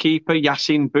Sevilla keeper,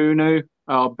 Yassine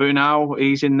Bunau,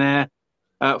 he's in there.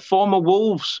 Former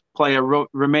Wolves player,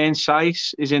 Romain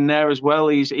Saiss, is in there as well.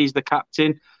 He's the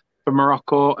captain for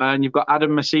Morocco. And you've got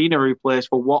Adam Messina, who plays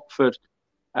for Watford.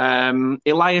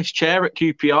 Elias Chair at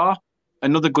QPR,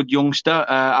 another good youngster.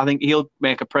 I think he'll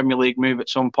make a Premier League move at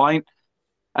some point.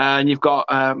 And you've got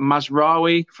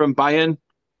Mazraoui from Bayern,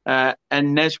 and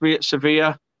Nesri at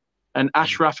Sevilla, and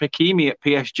Ashraf Hakimi at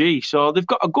PSG. So they've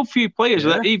got a good few players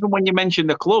that even when you mention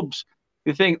the clubs,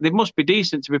 you think they must be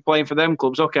decent to be playing for them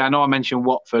clubs. Okay, I know I mentioned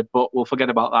Watford, but we'll forget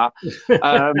about that.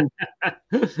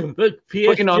 But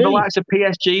you know, the likes of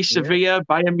PSG, Sevilla,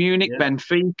 Bayern Munich,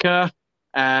 Benfica,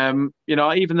 you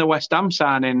know, even the West Ham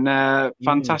signing,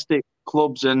 fantastic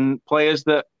clubs and players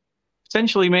that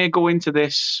potentially may go into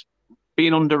this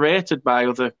being underrated by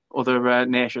other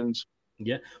nations.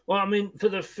 Yeah, well, I mean, for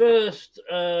the first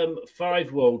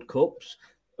 5 World Cups,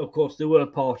 of course, they were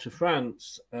part of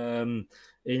France in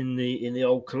the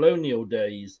old colonial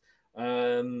days.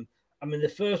 I mean, the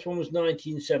first one was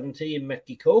 1970 in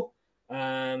Mexico.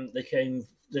 They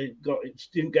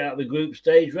didn't get out of the group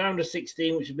stage. Round of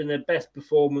 16, which has been their best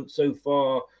performance so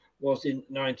far, was in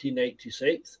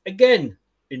 1986, again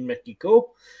in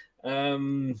Mexico.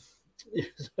 So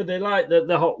they like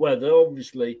the hot weather,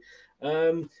 obviously.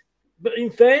 But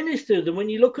in fairness to them, when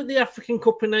you look at the African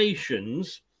Cup of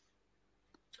Nations,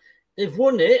 they've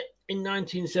won it in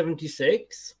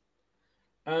 1976.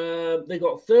 They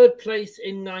got 3rd place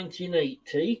in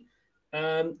 1980.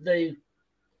 They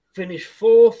finished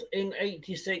 4th in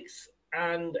 86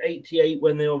 and 88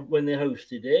 when they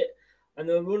hosted it, and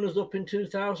they were runners-up in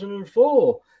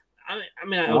 2004. I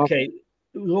mean, okay,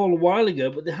 it was all a while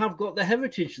ago, but they have got the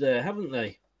heritage there, haven't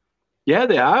they? Yeah,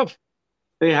 they have.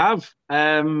 They have.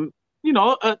 You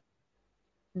know,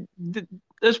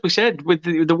 as we said, with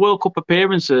the World Cup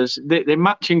appearances, they're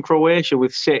matching Croatia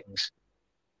with 6.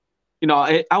 You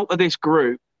know, out of this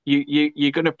group,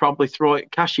 you're going to probably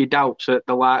cast your doubts at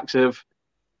the likes of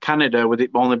Canada, with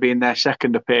it only being their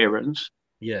 2nd appearance.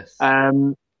 Yes.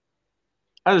 As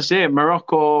I say,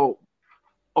 Morocco,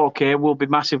 okay, will be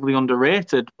massively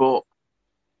underrated, but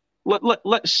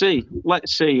let's see.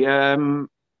 Let's see. You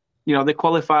know, they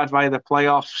qualified via the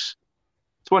playoffs,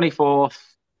 24th.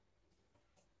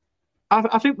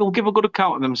 I think they'll give a good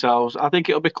account of themselves. I think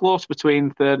it'll be close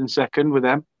between 3rd and 2nd with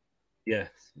them. Yes,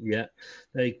 yeah.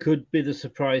 They could be the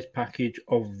surprise package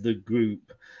of the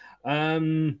group.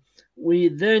 Let's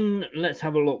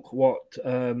have a look what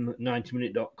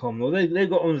 90minute.com. Well, they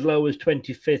got on as low as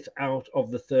 25th out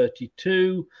of the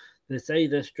 32. They say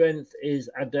their strength is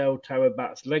Adel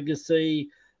Tarabat's legacy.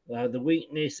 The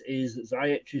weakness is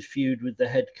Ziyech's feud with the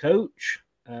head coach.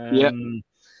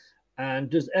 And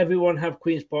does everyone have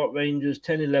Queen's Park Rangers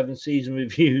 10-11 season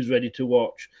reviews ready to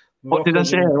watch? What did I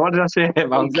say about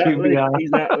QPR?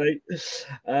 Exactly.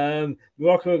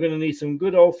 Morocco are going to need some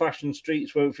good old-fashioned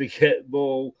streets won't forget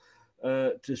ball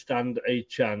to stand a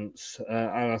chance.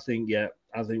 And I think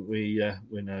we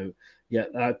know. Yeah,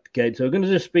 okay. So we're going to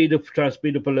just try to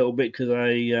speed up a little bit because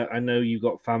I know you've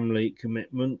got family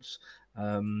commitments.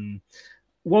 One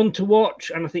to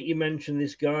watch, and I think you mentioned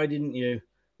this guy, didn't you?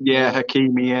 Yeah,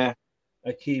 Hakimi, yeah.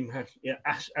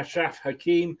 Ashraf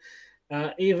Hakimi.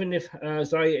 Even if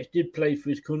Ziyech did play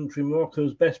for his country,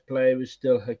 Morocco's best player is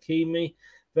still Hakimi.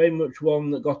 Very much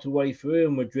one that got away for Real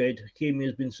Madrid. Hakimi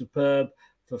has been superb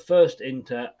for first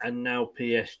Inter and now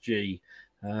PSG.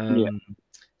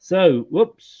 So,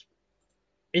 whoops.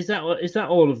 Is that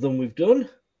all of them we've done?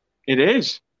 It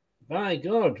is. My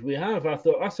God, we have. I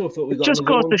still thought we got. Just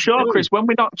goes to show, Chris, when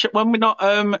we're not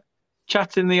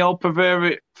chatting the old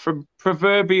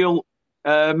proverbial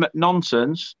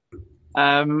nonsense,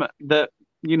 that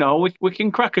you know we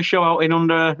can crack a show out in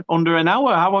under an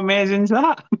hour. How amazing is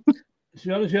that? To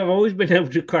be honest, I've always been able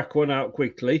to crack one out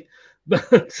quickly,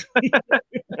 but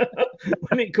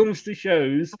when it comes to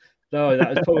shows, no,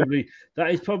 that is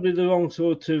probably the wrong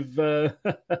sort of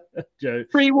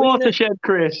joke. Free watershed,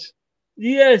 Chris.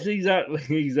 Yes,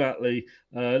 exactly.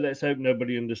 Let's hope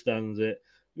nobody understands it.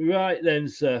 Right then,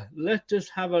 sir, let us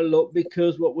have a look,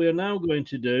 because what we are now going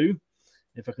to do,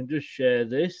 if I can just share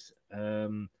this,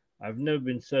 I've never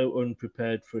been so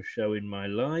unprepared for a show in my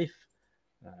life,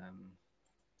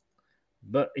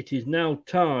 but it is now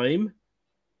time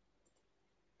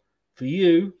for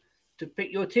you to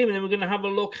pick your team, and then we're going to have a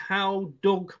look how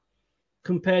Doug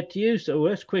compared to you. So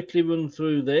let's quickly run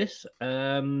through this.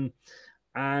 And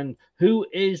who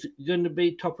is going to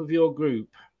be top of your group?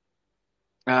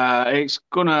 It's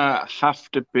gonna have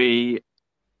to be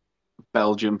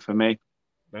Belgium for me.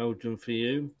 Belgium for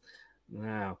you.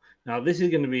 Now this is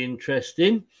going to be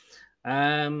interesting.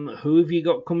 Who have you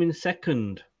got coming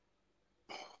second?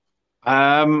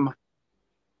 I'm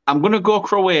going to go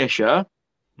Croatia.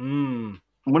 I'm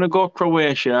going to go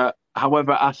Croatia.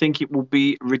 However, I think it will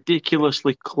be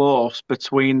ridiculously close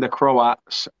between the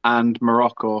Croats and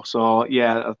Morocco. So,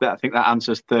 yeah, I think that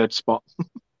answers third spot.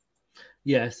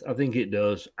 Yes, I think it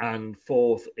does. And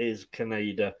fourth is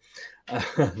Canada.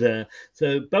 There.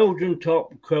 So Belgium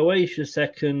top, Croatia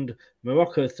second,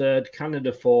 Morocco third,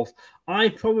 Canada fourth. I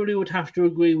probably would have to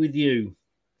agree with you.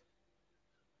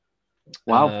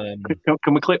 Wow.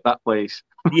 Can we clip that, please?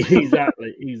 Yeah,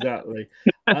 exactly.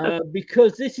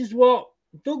 Because this is what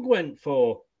Doug went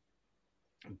for.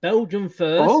 Belgium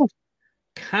first,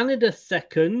 Canada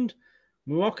second,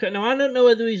 Morocco. Now, I don't know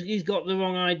whether he's got the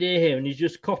wrong idea here and he's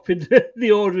just copied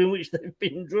the order in which they've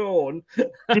been drawn.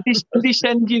 Did he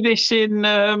send you this in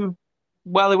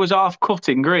while it was half cut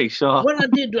in Greece? Or? Well, I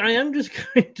did. I am just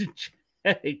going to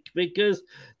check because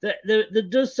there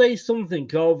does say something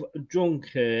of drunk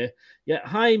here. Yeah,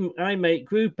 hi mate,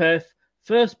 Group F,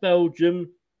 first Belgium,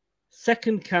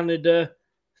 second Canada,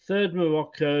 third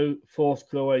Morocco, fourth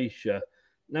Croatia.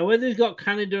 Now, whether he's got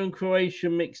Canada and Croatia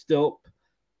mixed up,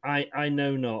 I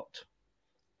know not.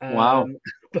 Wow.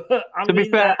 But to be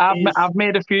fair, I've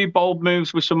made a few bold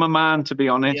moves with some of mine, to be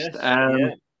honest.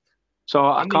 Yes, so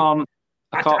I can't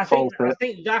fault it. I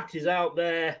think that is out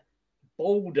there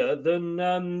bolder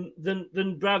than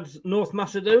Brad's North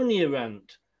Macedonia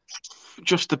rant.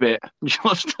 Just a bit.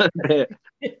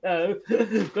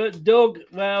 But Doug,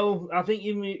 well, I think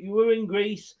you were in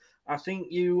Greece. I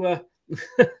think you I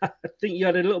think you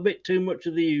had a little bit too much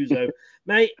of the ouzo.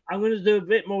 Mate, I'm going to do a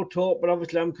bit more talk, but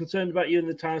obviously I'm concerned about you in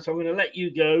the time, so I'm going to let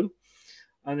you go.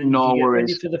 And then you can get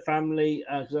ready for the family,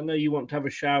 because I know you want to have a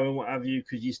shower and what have you,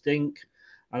 because you stink.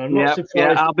 And I'm not surprised.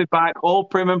 Yeah, I'll be back all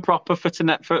prim and proper for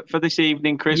this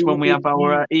evening, Chris, when we have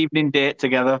our evening date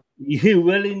together. You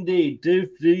will indeed. Do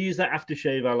use that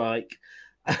aftershave I like.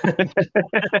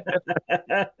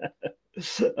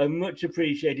 Much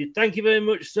appreciated. Thank you very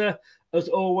much, sir. As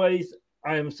always,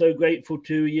 I am so grateful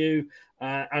to you.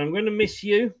 And I'm going to miss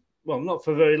you. Well, not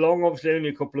for very long, obviously only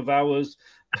a couple of hours.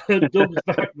 Doug's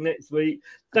back next week.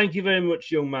 Thank you very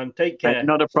much, young man. Take care.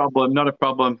 Not a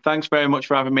problem. Thanks very much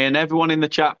for having me. And everyone in the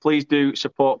chat, please do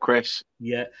support Chris.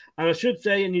 Yeah. And I should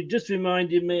say, and you just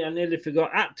reminded me, I nearly forgot,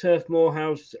 at Turf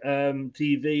Moorhouse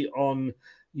TV on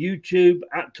YouTube,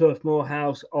 at Turf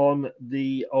Moorhouse on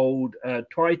the old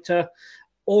Twitter.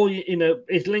 Or,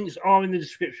 his links are in the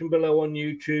description below on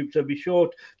YouTube. So be sure.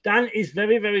 Dan is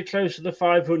very, very close to the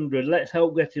 500. Let's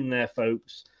help get him there,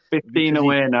 folks. 15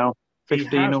 away now. 15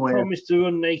 he has away. Promised to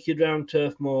run naked round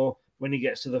Turf Moor when he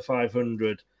gets to the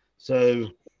 500. So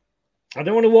I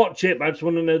don't want to watch it, but I just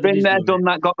want to know that been there, done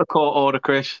that, got the court order,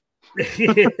 Chris.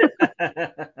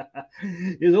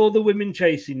 There's all the women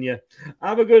chasing you.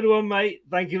 Have a good one, mate.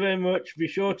 Thank you very much. Be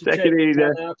sure to check it easy.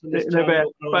 Out on this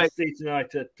channel. I'll see you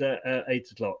tonight at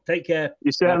 8 o'clock. Take care.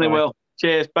 You certainly will.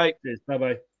 Cheers. Bye. Cheers.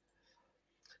 Bye-bye.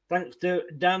 Thanks to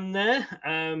Dan there.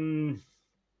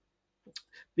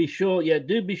 Be sure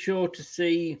to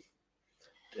see,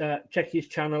 check his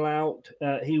channel out.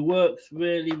 He works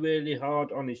really, really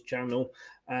hard on his channel,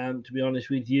 to be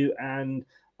honest with you, and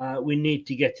we need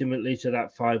to get him at least to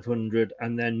that 500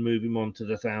 and then move him on to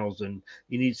the 1,000.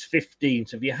 He needs 15.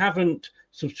 So if you haven't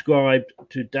subscribed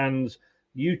to Dan's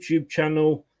YouTube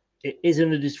channel, it is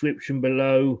in the description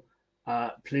below.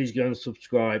 Please go and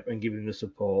subscribe and give him the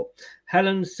support.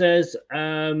 Helen says,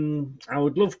 I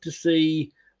would love to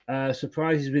see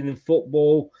surprises within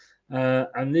football,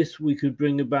 and this we could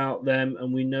bring about them.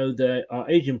 And we know there are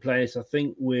Asian players, I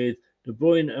think, with De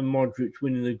Bruyne and Modric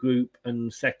winning the group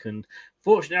and second.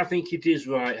 Fortunately, I think it is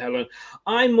right, Helen.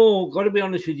 Got to be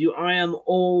honest with you, I am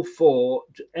all for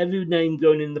every name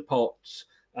going in the pots.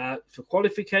 For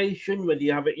qualification, whether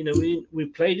you have it, we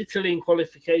played Italy in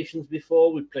qualifications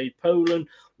before, we played Poland.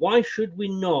 Why should we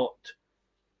not?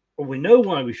 Well, we know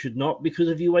why we should not, because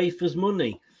of UEFA's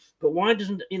money. But why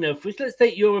doesn't, let's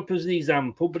take Europe as the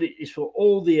example, but it is for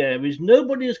all the areas.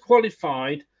 Nobody has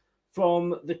qualified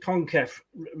from the CONCACAF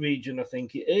region, I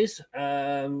think it is.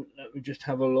 Let me just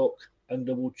have a look and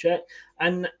double check.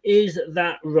 And is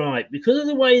that right? Because of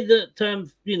the way that,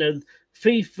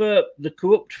 FIFA, the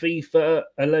corrupt FIFA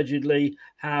allegedly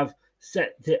have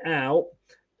set it out,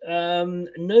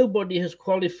 nobody has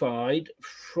qualified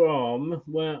from,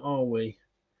 where are we?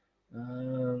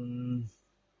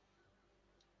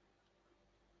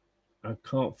 I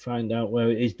can't find out where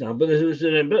it is now, but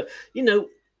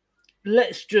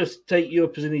let's just take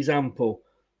Europe as an example.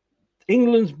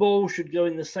 England's ball should go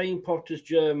in the same pot as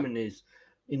Germany's.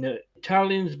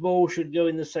 Italian's ball should go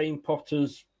in the same pot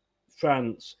as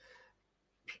France.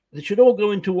 They should all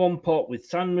go into one pot with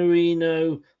San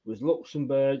Marino, with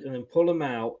Luxembourg, and then pull them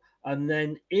out. And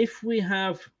then if we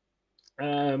have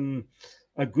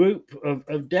a group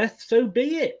of death, so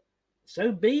be it.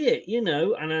 So be it, you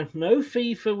know. And I know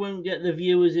FIFA won't get the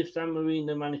viewers if San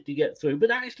Marino managed to get through.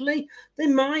 But actually, they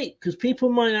might, because people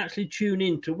might actually tune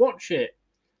in to watch it.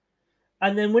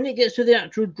 And then when it gets to the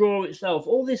actual draw itself,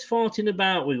 all this farting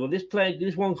about with, well, this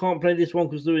one can't play this one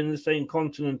because they're in the same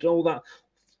continent, all that.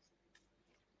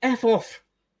 F off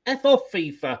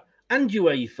FIFA and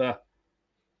UEFA.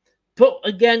 Put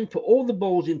all the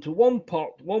balls into one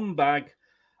pot, one bag,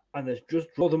 and let's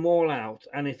just draw them all out.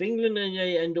 And if England and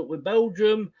they end up with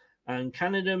Belgium and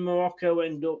Canada and Morocco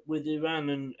end up with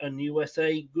Iran and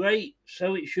USA, great.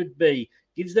 So it should be.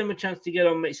 Gives them a chance to get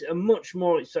on, makes it a much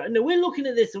more exciting. Now, we're looking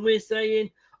at this and we're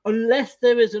saying, unless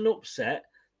there is an upset,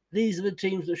 these are the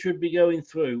teams that should be going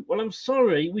through. Well, I'm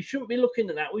sorry, we shouldn't be looking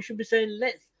at that. We should be saying,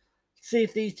 let's see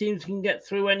if these teams can get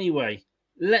through anyway.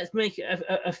 Let's make it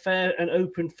a fair and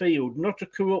open field, not a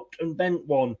corrupt and bent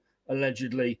one,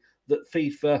 allegedly, that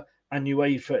FIFA and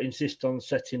UEFA insist on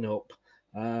setting up.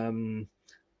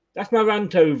 That's my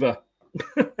rant over.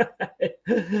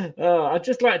 I'd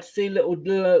just like to see the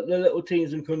little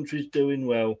teams and countries doing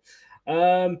well.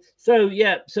 So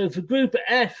for Group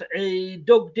F,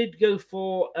 Doug did go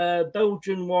for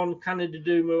Belgium 1, Canada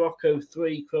 2, Morocco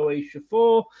 3, Croatia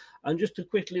 4. And just to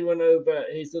quickly run over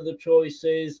his other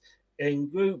choices, in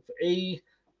Group E,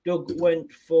 Doug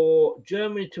went for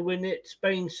Germany to win it,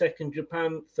 Spain second,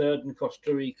 Japan third, and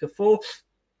Costa Rica fourth.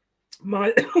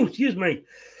 Excuse me.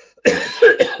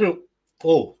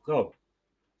 Oh God.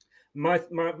 My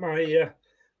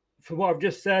from what I've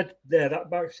just said, there,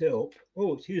 that backs it up.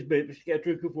 Oh, excuse me, just get a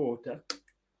drink of water.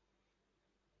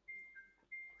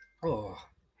 Oh.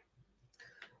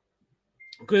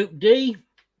 Group D.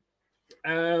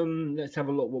 Let's have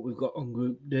a look what we've got on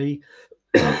Group D.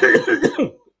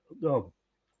 Oh.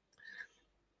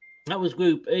 That was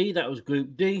Group E, that was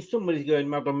Group D. Somebody's going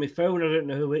mad on my phone. I don't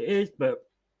know who it is, but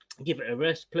give it a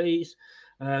rest, please.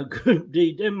 Group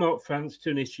D, Denmark, France,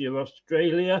 Tunisia,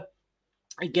 Australia.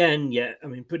 Again, yeah, I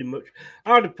mean, pretty much.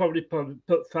 I would have probably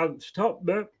put France top,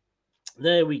 but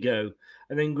there we go.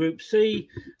 And then Group C,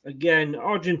 again,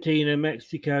 Argentina,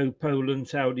 Mexico, Poland,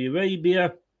 Saudi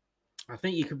Arabia. I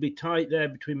think you could be tight there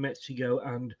between Mexico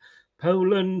and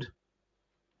Poland.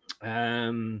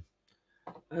 And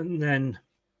then,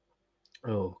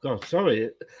 oh, God, sorry.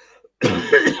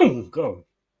 God,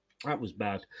 that was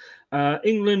bad.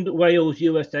 England, Wales,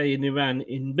 USA, and Iran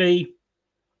in B.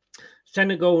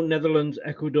 Senegal, Netherlands,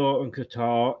 Ecuador, and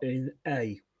Qatar in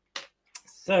A.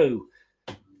 So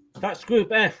that's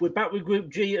Group F. We're back with Group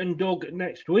G and Doug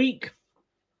next week.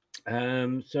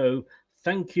 So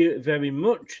thank you very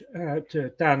much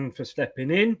to Dan for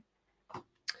stepping in.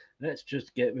 Let's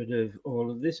just get rid of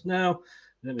all of this now.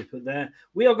 Let me put there.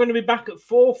 We are going to be back at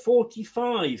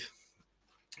 4:45.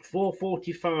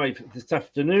 4:45 this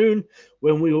afternoon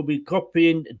when we will be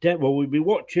we'll be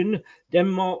watching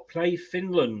Denmark play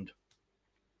Finland.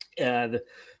 The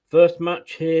first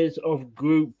match here is of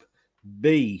Group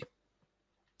B.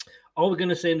 Are we going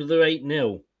to see another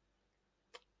 8-0?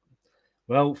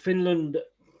 Well, Finland,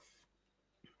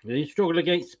 they struggled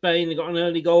against Spain. They got an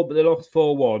early goal, but they lost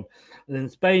 4-1. And then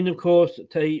Spain, of course,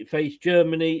 face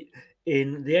Germany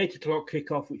in the 8 o'clock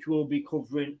kickoff, which we'll be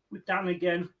covering with Dan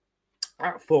again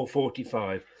at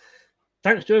 4:45.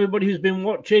 Thanks to everybody who's been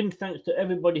watching. Thanks to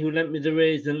everybody who lent me the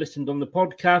ears and listened on the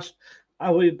podcast. I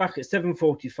will be back at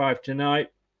 7:45 tonight.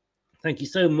 Thank you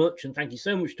so much, and thank you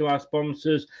so much to our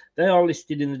sponsors. They are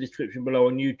listed in the description below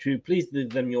on YouTube. Please give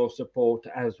them your support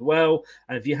as well.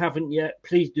 And if you haven't yet,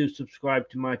 please do subscribe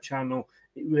to my channel.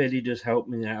 It really does help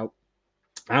me out.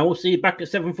 I will see you back at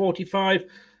 7:45.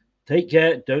 Take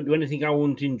care. Don't do anything I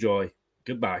won't enjoy.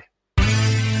 Goodbye.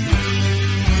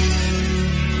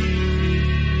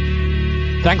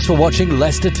 Thanks for watching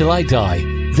Leicester Till I Die.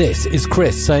 This is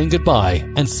Chris saying goodbye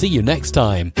and see you next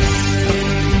time.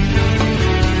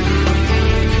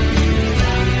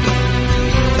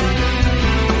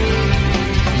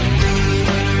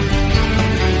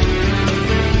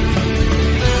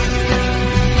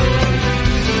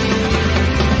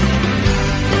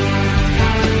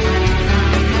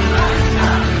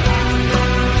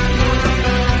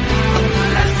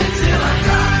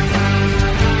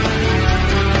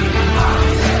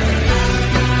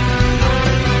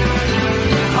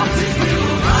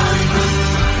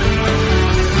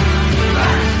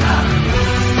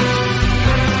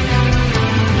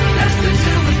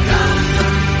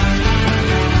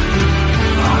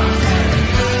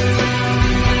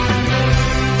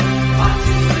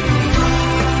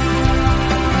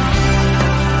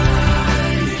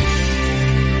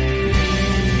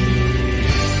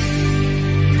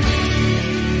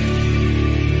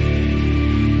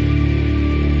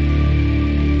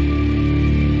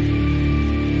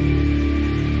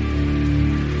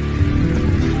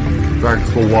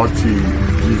 for watching.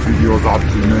 These videos are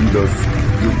tremendous.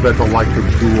 You better like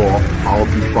them too, or I'll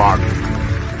be back.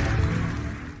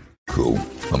 Cool.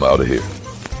 I'm out of here.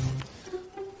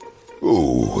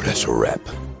 Ooh, that's a wrap.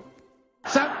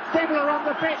 Some people are on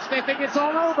the pitch. They think it's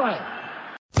all over.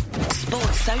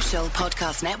 Sports Social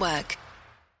Podcast Network.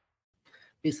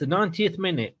 It's the 90th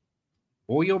minute.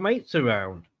 All your mates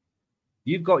around.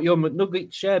 You've got your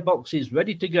McNugget share boxes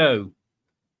ready to go.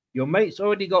 Your mate's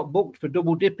already got booked for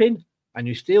double dipping, and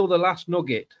you steal the last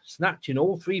nugget, snatching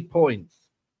all 3 points.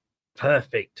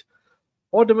 Perfect.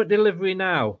 Order McDelivery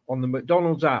now on the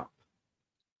McDonald's app.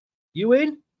 You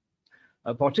in?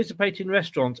 At participating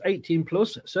restaurants, 18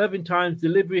 plus, serving times,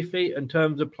 delivery fee and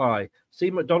terms apply.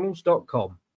 See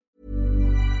mcdonalds.com.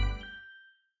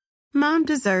 Mom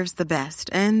deserves the best,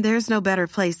 and there's no better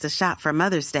place to shop for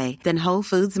Mother's Day than Whole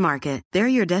Foods Market. They're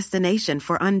your destination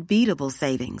for unbeatable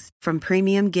savings, from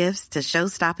premium gifts to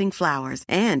show-stopping flowers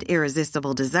and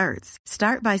irresistible desserts.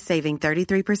 Start by saving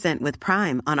 33% with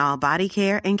Prime on all body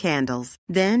care and candles.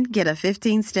 Then get a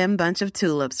 15-stem bunch of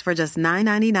tulips for just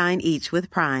 $9.99 each with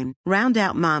Prime. Round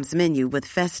out Mom's menu with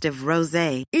festive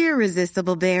rosé,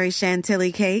 irresistible berry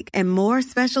chantilly cake, and more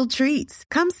special treats.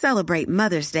 Come celebrate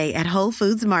Mother's Day at Whole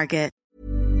Foods Market.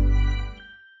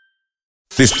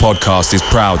 This podcast is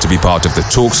proud to be part of the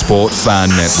TalkSport Fan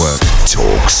Network.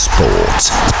 TalkSport.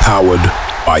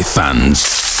 Powered by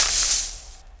fans.